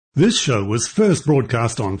This show was first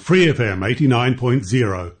broadcast on Free FM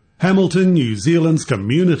 89.0, Hamilton, New Zealand's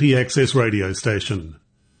community access radio station.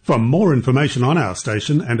 For more information on our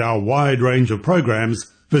station and our wide range of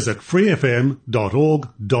programs, visit freefm.org.nz.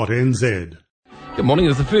 Good morning.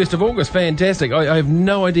 It's the 1st of August. Fantastic. I have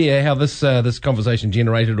no idea how this conversation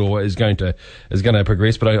generated or is going to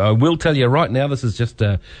progress, but I will tell you right now. This is just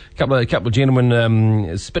a couple of gentlemen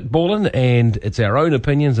spitballing, and it's our own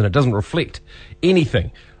opinions, and it doesn't reflect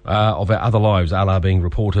anything of our other lives, a la being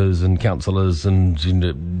reporters and counsellors and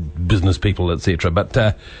business people, etc. But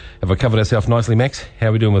have I covered ourselves nicely, Max? How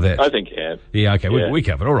are we doing with that? I think you have. Yeah, okay. Yeah. We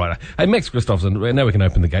covered. All right. Hey, Max Christoffersen, now we can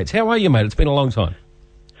open the gates. How are you, mate? It's been a long time.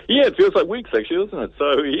 Yeah, it feels like weeks, actually, doesn't it?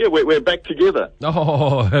 So, yeah, we're back together.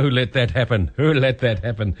 Oh, who let that happen? Who let that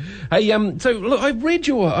happen? Hey, so, look, I read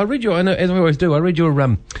your, I know, as I always do, I read your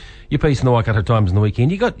piece in the Waikato Times on the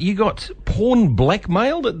weekend. You got porn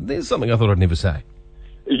blackmailed? There's something I thought I'd never say.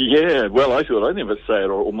 Yeah, well, I thought I'd never say it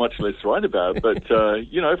or much less write about it, but,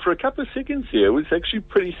 for a couple of seconds here, it was actually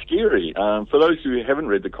pretty scary. For those who haven't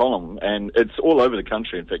read the column, and it's all over the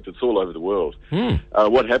country, in fact, it's all over the world.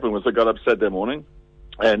 What happened was I got up Saturday morning,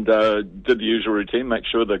 and did the usual routine, make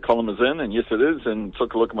sure the column is in, and yes it is, and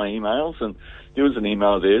took a look at my emails, and there was an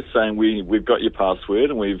email there saying we've got your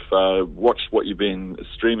password, and we've watched what you've been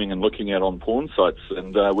streaming and looking at on porn sites,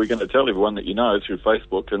 and we're going to tell everyone that you know through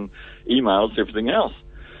Facebook and emails, everything else.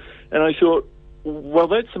 And I thought, well,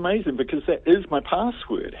 that's amazing, because that is my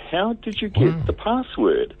password. How did you get the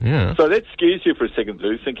password? Yeah. So that scares you for a second,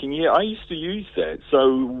 too, thinking, yeah, I used to use that.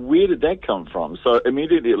 So where did that come from? So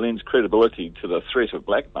immediately it lends credibility to the threat of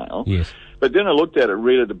blackmail. Yes. But then I looked at it,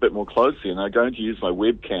 read it a bit more closely, and I'm going to use my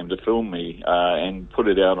webcam to film me and put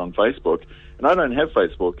it out on Facebook. And I don't have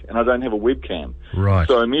Facebook, and I don't have a webcam. Right.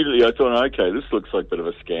 So immediately I thought, okay, this looks like a bit of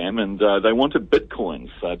a scam. And they wanted bitcoins,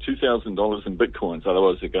 $2,000 in bitcoins,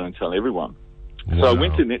 otherwise they're going to tell everyone. Wow. So I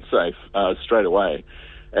went to NetSafe straight away,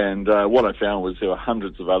 and what I found was there were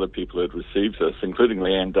hundreds of other people who had received this, including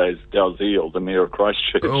Leanne Dalziel, the Mayor of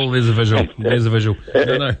Christchurch. Oh, there's a visual. There's a visual.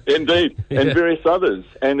 Indeed, Yeah. and various others.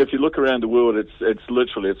 And if you look around the world, it's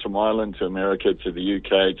literally from Ireland to America to the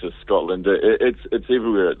UK to Scotland. It's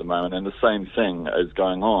everywhere at the moment, and the same thing is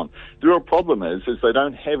going on. The real problem is they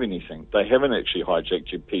don't have anything. They haven't actually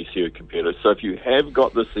hijacked your PC or computer. So if you have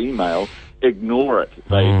got this email, ignore it.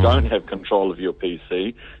 They don't have control of your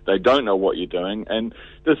PC. They don't know what you're doing. And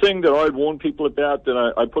the thing that I'd warn people about,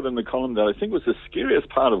 that I put in the column, that I think was the scariest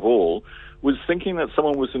part of all, was thinking that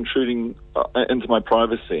someone was intruding into my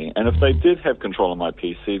privacy. And if they did have control of my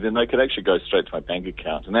PC, then they could actually go straight to my bank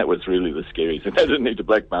account. And that was really the scariest. And they didn't need to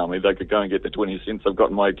blackmail me. They could go and get the 20 cents I've got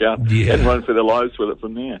in my account and run for their lives with it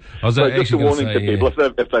from there. So just a warning to people,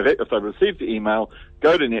 if they've received the email,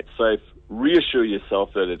 go to NetSafe, reassure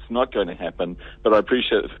yourself that it's not going to happen. But I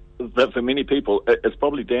appreciate that for many people, it's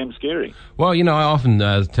probably damn scary. Well, I often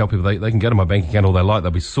tell people they can go to my bank account all they like.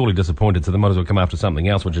 They'll be sorely disappointed, so they might as well come after something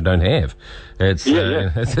else which I don't have. It's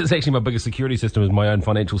actually my biggest security system is my own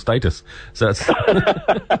financial status. So it's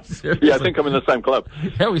yeah, I think I'm in the same club.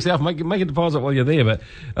 Help yourself, make a deposit while you're there. But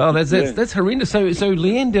that's horrendous. So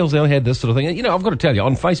Leanne Dalziel had this sort of thing. I've got to tell you,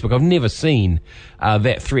 on Facebook, I've never seen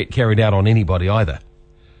that threat carried out on anybody either.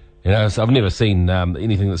 So I've never seen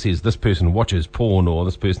anything that says this person watches porn or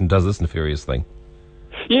this person does this nefarious thing.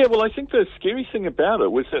 Yeah, well, I think the scary thing about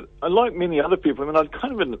it was that, like many other people, I'd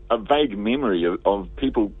kind of a vague memory of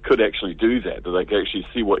people could actually do that they could actually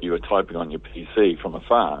see what you were typing on your PC from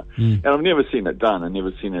afar. And I've never seen it done. I've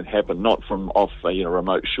never seen it happen, not from off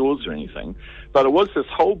remote shores or anything. But it was this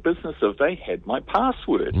whole business of they had my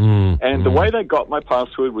password. And the way they got my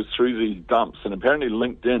password was through these dumps. And apparently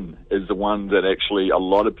LinkedIn is the one that actually a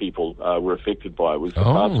lot of people were affected by. It was the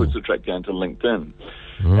passwords that tracked down to LinkedIn.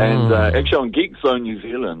 And actually on Geek Zone New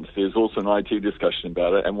Zealand, there's also an IT discussion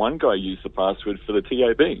about it. And one guy used the password for the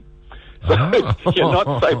TAB. So you're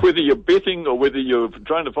not safe whether you're betting or whether you're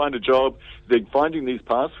trying to find a job. They're finding these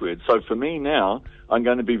passwords. So for me now, I'm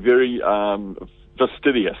going to be very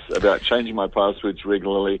fastidious about changing my passwords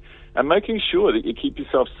regularly and making sure that you keep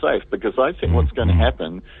yourself safe, because I think what's going to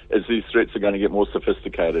happen is these threats are going to get more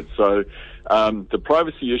sophisticated. So the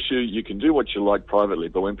privacy issue, you can do what you like privately,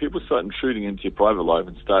 but when people start intruding into your private life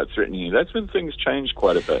and start threatening you, that's when things change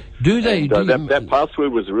quite a bit. Do they? That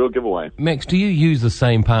password was a real giveaway. Max, do you use the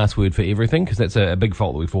same password for everything? Because that's a big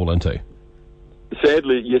fault that we fall into.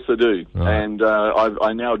 Sadly, yes, I do. And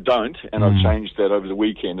I now don't, and I've changed that over the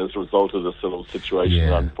weekend as a result of this little situation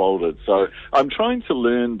that unfolded. So I'm trying to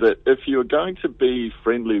learn that if you're going to be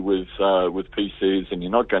friendly with PCs and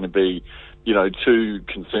you're not going to be, too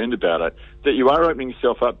concerned about it, that you are opening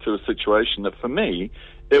yourself up to a situation that, for me,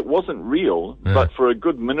 it wasn't real, but for a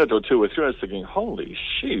good minute or two or three, I was thinking, holy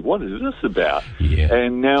shit, what is this about? Yeah.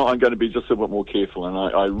 And now I'm going to be just a bit more careful, and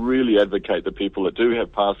I really advocate that people that do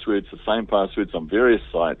have passwords, the same passwords on various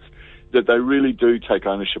sites, that they really do take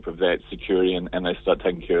ownership of that security and they start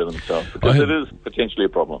taking care of themselves, because it is potentially a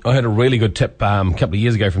problem. I had a really good tip a couple of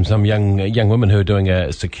years ago from some young women who are doing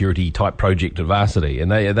a security type project at Varsity,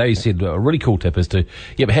 and they said a really cool tip is to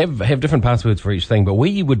have different passwords for each thing, but where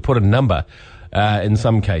you would put a number. In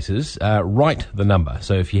some cases, write the number.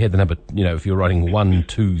 So if you had the number, if you're writing 1,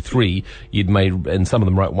 2, 3, you'd in some of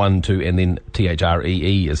them write 1, 2, and then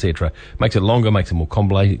THREE, etc. Makes it longer, makes it more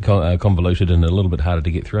convoluted, and a little bit harder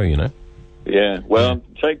to get through. Yeah, well,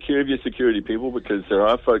 take care of your security, people, because there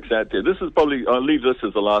are folks out there. This is probably, I'll leave this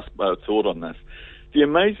as the last thought on this. The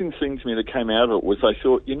amazing thing to me that came out of it was I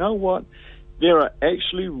thought, you know what? There are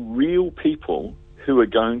actually real people who are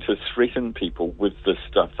going to threaten people with this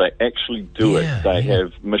stuff. They actually do it. They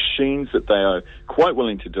have machines that they are quite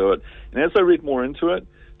willing to do it. And as I read more into it,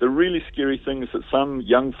 the really scary thing is that some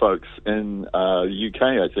young folks in the UK,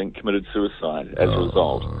 I think, committed suicide as a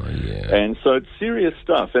result. Yeah. And so it's serious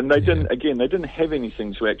stuff. And they didn't have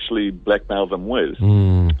anything to actually blackmail them with.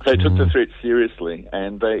 They took the threat seriously,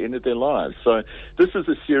 and they ended their lives. So this is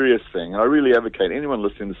a serious thing. And I really advocate anyone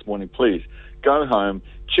listening this morning, please go home,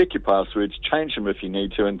 check your passwords, change them if you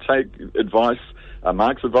need to, and take advice,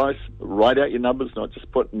 Mark's advice, write out your numbers, not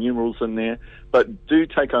just put numerals in there, but do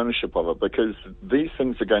take ownership of it, because these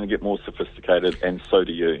things are going to get more sophisticated, and so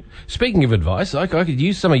do you. Speaking of advice, I could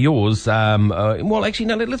use some of yours.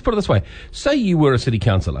 Let's put it this way. Say you were a city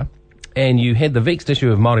councillor, and you had the vexed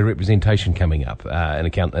issue of Maori representation coming up in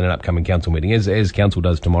an upcoming council meeting, as council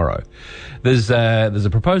does tomorrow. There's a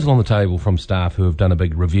proposal on the table from staff who have done a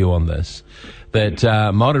big review on this, that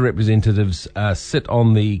Maori representatives sit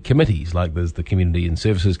on the committees, like there's the Community and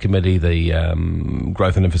Services Committee, the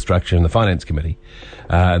Growth and Infrastructure, and the Finance Committee,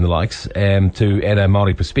 and the likes, to add a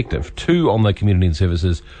Maori perspective, 2 on the Community and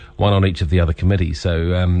Services, 1 on each of the other committees.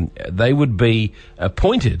 So they would be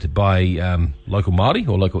appointed by local Maori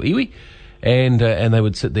or local iwi, and they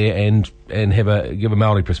would sit there and give a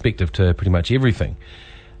Maori perspective to pretty much everything.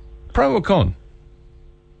 Pro or con?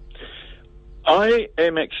 I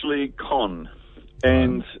am actually con.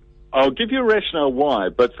 And I'll give you a rationale why,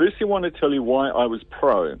 but first I want to tell you why I was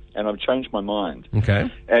pro, and I've changed my mind. Okay.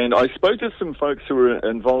 And I spoke to some folks who were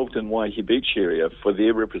involved in Waihi Beach area for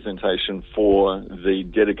their representation for the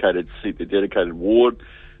dedicated seat, the dedicated ward,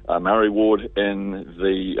 Maori ward in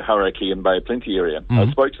the Hauraki and Bay of Plenty area.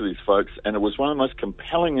 I spoke to these folks, and it was one of the most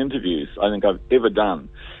compelling interviews I think I've ever done.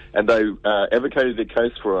 And they advocated their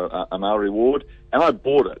case for a Maori ward, and I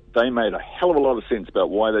bought it. They made a hell of a lot of sense about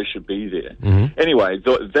why they should be there. Anyway,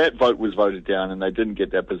 that vote was voted down, and they didn't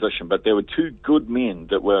get that position. But there were 2 good men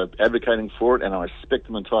that were advocating for it, and I respect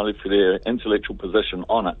them entirely for their intellectual position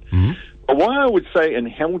on it. But why I would say in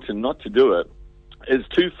Hamilton not to do it is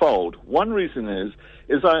twofold. One reason is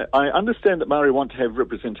I understand that Maori want to have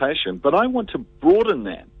representation, but I want to broaden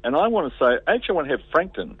that. And I want to say, actually, I want to have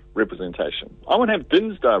Frankton representation. I want to have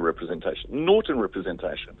Dinsdale representation, Norton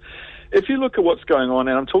representation. If you look at what's going on,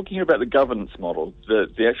 and I'm talking here about the governance model,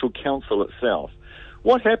 the actual council itself,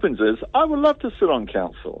 what happens is I would love to sit on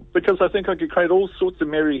council, because I think I could create all sorts of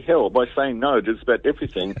merry hell by saying no to just about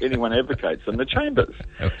everything anyone advocates in the chambers.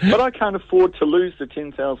 But I can't afford to lose the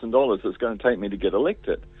 $10,000 it's going to take me to get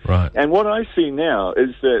elected. Right. And what I see now is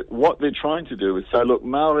that what they're trying to do is say, look,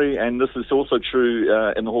 Maori, and this is also true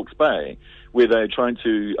in the Hawke's Bay, where they're trying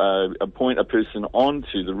to appoint a person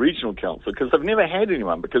onto the regional council, because they've never had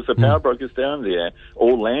anyone, because the power brokers down there,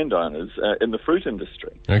 all landowners in the fruit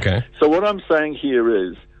industry. Okay. So what I'm saying here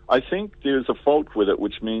is, I think there's a fault with it,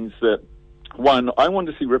 which means that, one, I want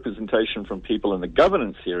to see representation from people in the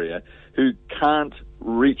governance area who can't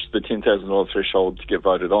reach the $10,000 threshold to get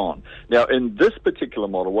voted on. Now, in this particular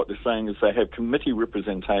model, what they're saying is they have committee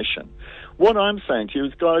representation. What I'm saying to you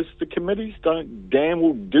is, guys, the committees don't damn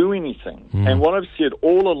well do anything. And what I've said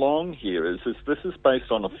all along here is this is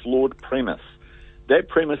based on a flawed premise. That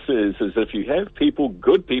premise is if you have people,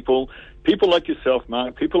 good people like yourself,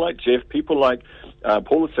 Mark, people like Jeff, people like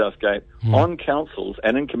Paula Southgate on councils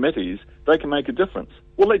and in committees, they can make a difference.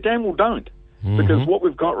 Well, they damn well don't. Because what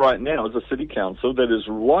we've got right now is a city council that is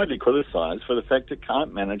widely criticised for the fact it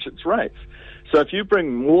can't manage its rates. So if you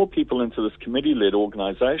bring more people into this committee-led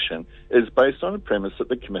organisation, it's based on a premise that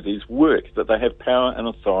the committees work, that they have power and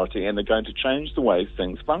authority, and they're going to change the way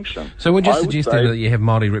things function. So would you suggest that you have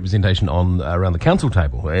Māori representation on around the council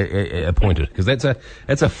table appointed? Because that's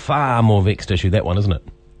a far more vexed issue, that one, isn't it?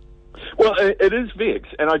 Well, it is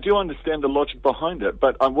vexed, and I do understand the logic behind it,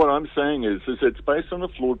 but what I'm saying is it's based on a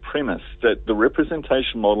flawed premise that the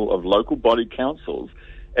representation model of local body councils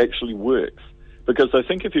actually works. Because I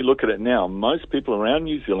think if you look at it now, most people around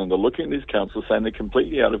New Zealand are looking at these councils saying they're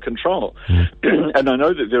completely out of control. And I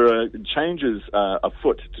know that there are changes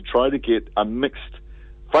afoot to try to get a mixed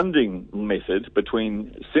funding method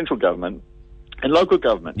between central government and local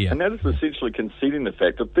government. Yeah. And that is essentially conceding the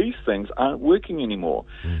fact that these things aren't working anymore.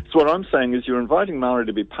 So what I'm saying is you're inviting Maori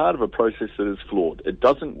to be part of a process that is flawed. It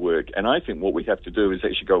doesn't work. And I think what we have to do is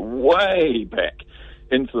actually go way back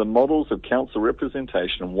into the models of council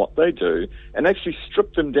representation and what they do, and actually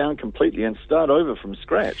strip them down completely and start over from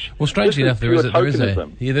scratch. Well, strangely enough, there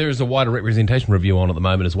is a wider representation review on at the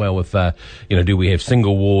moment as well. With do we have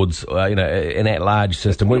single wards, an at-large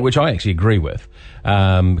system, which I actually agree with,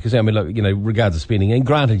 because I mean, look, regards to spending. And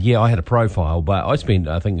granted, I had a profile, but I spent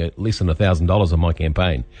I think less than $1,000 on my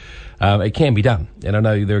campaign. It can be done, and I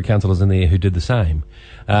know there are councillors in there who did the same.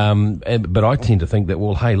 But I tend to think that,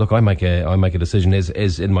 well, hey, look, I make a decision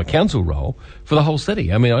as in my council role for the whole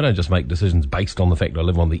city. I mean, I don't just make decisions based on the fact I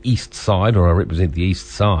live on the east side or I represent the east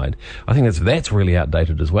side. I think that's really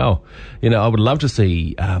outdated as well. I would love to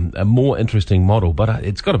see a more interesting model, but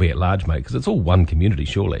it's got to be at large, mate, because it's all one community,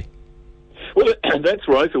 surely. Well, that's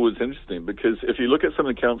where I thought was interesting, because if you look at some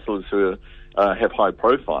of the councillors who have high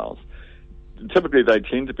profiles, typically they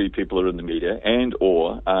tend to be people who are in the media and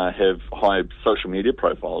or have high social media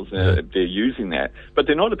profiles. They're using that, but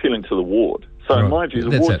they're not appealing to the ward. So in my view,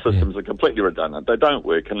 the ward systems are completely redundant. They don't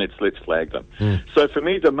work, and let's flag them. So for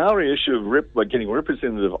me, the Maori issue of getting a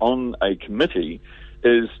representative on a committee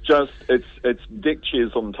is just, it's deck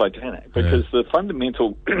chairs on the Titanic, because the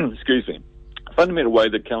fundamental, fundamental way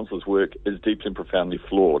that councils work is deeply and profoundly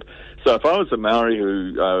flawed. So if I was a Maori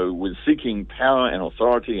who was seeking power and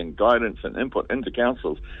authority and guidance and input into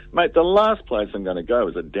councils, mate, the last place I'm going to go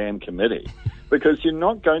is a damn committee, because you're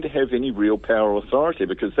not going to have any real power or authority,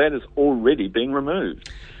 because that is already being removed.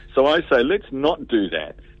 So I say, let's not do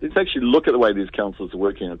that. Let's actually look at the way these councils are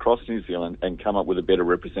working across New Zealand and come up with a better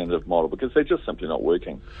representative model, because they're just simply not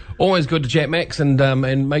working. Always good to chat, Max, and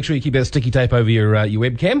make sure you keep that sticky tape over your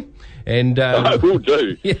webcam. And I will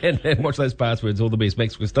do. Yeah, and watch those passwords. All the best,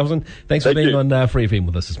 Max Christoffersen. Thanks for being on Free FM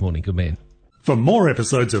with us this morning. Good man. For more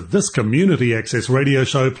episodes of this community access radio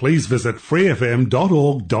show, please visit freefm.org.nz.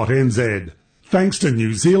 Thanks to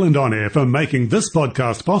New Zealand On Air for making this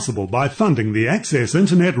podcast possible by funding the Access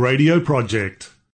Internet Radio Project.